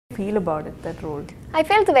feel about it, that role? I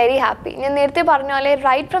felt very happy.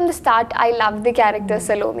 Right from the start, I loved the character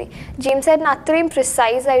Salome. James said nothing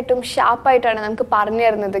precise item, sharp item,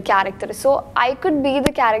 the character. So I could be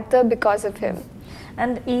the character because of him.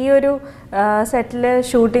 And this settle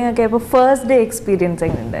shooting first day experience.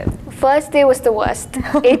 First day was the worst.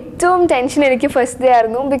 Ettom tension first day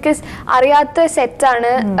because Ariyatha set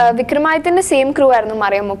Vikramayathin's same crew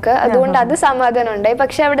Mariyam Mukku. അതുകൊണ്ട് അത് സമാധാനം ഉണ്ടായി.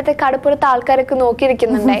 പക്ഷേ അവിടുത്തെ കടപ്പുറത്ത് ആൾക്കാരൊക്കെ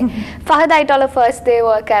നോക്കിയിരിക്കുന്നുണ്ടായി. ഫഹദ് ആയിട്ടുള്ള first day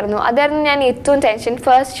work ആയിരുന്നു. അതായിരുന്നു ഞാൻ ഏറ്റവും ടെൻഷൻ.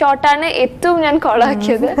 ഫസ്റ്റ് ഷോട്ടാണ് ഏറ്റവും ഞാൻ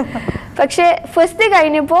കൊളാക്കിയത്. പക്ഷേ ഫസ്റ്റ് ഡേ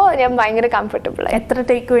കഴിഞ്ഞപ്പോൾ ഞാൻ ഭയങ്കര കംഫർട്ടബിൾ ആയി. എത്ര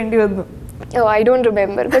ടേക്ക് വേണ്ടി വന്നു? Oh, I don't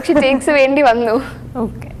remember. പക്ഷേ ടേക്സ് വേണ്ടി വന്നു.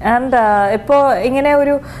 Okay. And ഇപ്പോൾ ഇങ്ങനെ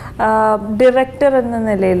ഒരു ഡയറക്ടർ എന്ന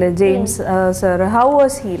നിലയിൽ James sir, how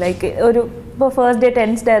was he? Like ഒരു first day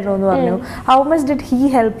tense ആയിരുന്നു എന്ന് പറഞ്ഞു. How much did he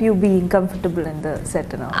help you being comfortable in the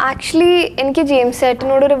set now? Actually, എനിക്ക് ജെയിംസ്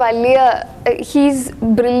ചേട്ടനോട് ഒരു വലിയ he's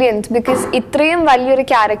brilliant because ഇത്രയും വലിയൊരു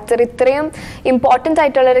ക്യാരക്ടർ, ഇത്രയും ഇമ്പോർട്ടൻ്റ്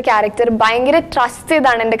ആയിട്ടുള്ള ഒരു ക്യാരക്ടർ ഭയങ്കര ട്രസ്റ്റ്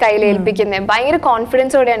ചെയ്താണ് എൻ്റെ കയ്യിൽ ഏൽപ്പിക്കുന്നത്. ഭയങ്കര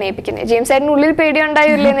കോൺഫിഡൻസോടെയാണ് ഏൽപ്പിക്കുന്നത്. ജെയിംസ് ചേട്ടന് ഉള്ളിൽ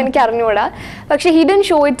പേടിയുണ്ടായില്ലേ എന്ന് എനിക്ക് അറിഞ്ഞുകൂടാ. പക്ഷേ he didn't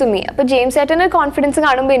show it to me. അപ്പോൾ ജെയിംസ് ചേട്ടന് കോൺഫിഡൻസ്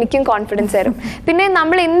കാണുമ്പോൾ എനിക്കും കോൺഫിഡൻസ് തരും. പിന്നെ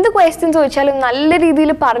നമ്മൾ എന്ത് ക്വസ്റ്റ്യൻ ചോദിച്ചാലും നല്ല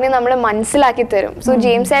രീതിയിൽ പറഞ്ഞ് നമ്മളെ മനസ്സിലാക്കി തരും. സോ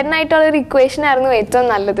ജെയിംസ് ചേട്ടനായിട്ടുള്ള ഒരു ഇക്വേഷൻ ആയിരുന്നു ഏറ്റവും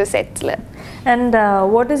നല്ലത് സെറ്റിൽ. And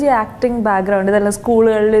what is your acting background? ഇതെല്ലാം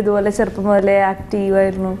സ്കൂളുകളിൽ ഇതുപോലെ ചെറുപ്പം മുതലേ ആക്റ്റീവ്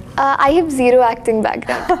ആയിരുന്നു? I have zero acting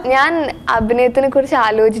background. ഞാൻ അഭിനയത്തിനെ കുറിച്ച്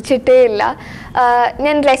ആലോചിച്ചിട്ടേ ഇല്ല.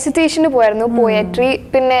 ഞാൻ റെസിറ്റേഷന് പോയിരുന്നു, പോയട്രി,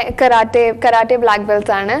 പിന്നെ കരാട്ടെ ബ്ലാക്ക്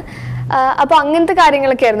ബെൽറ്റ് ആണ്. അപ്പോൾ അങ്ങനത്തെ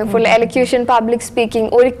കാര്യങ്ങളൊക്കെ ആയിരുന്നു. Full elocution, public speaking.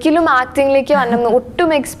 ഒരിക്കലും ആക്ടിങ്ങിലേക്ക് വന്നെന്ന് ഒട്ടും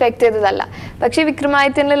എക്സ്പെക്ട് ചെയ്തതല്ല. പക്ഷേ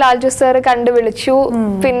വിക്രമാദിത്യനിൽ ലാൽജു സാർ കണ്ടു വിളിച്ചു.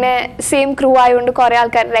 പിന്നെ സെയിം ക്രൂ ആയതുകൊണ്ട് കുറേ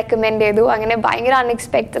ആൾക്കാർ റെക്കമെൻഡ് ചെയ്തു. അങ്ങനെ ഭയങ്കര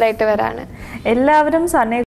അൺഎക്സ്പെക്റ്റഡ് ആയിട്ട് വരാണ്. എല്ലാവരും സനയെ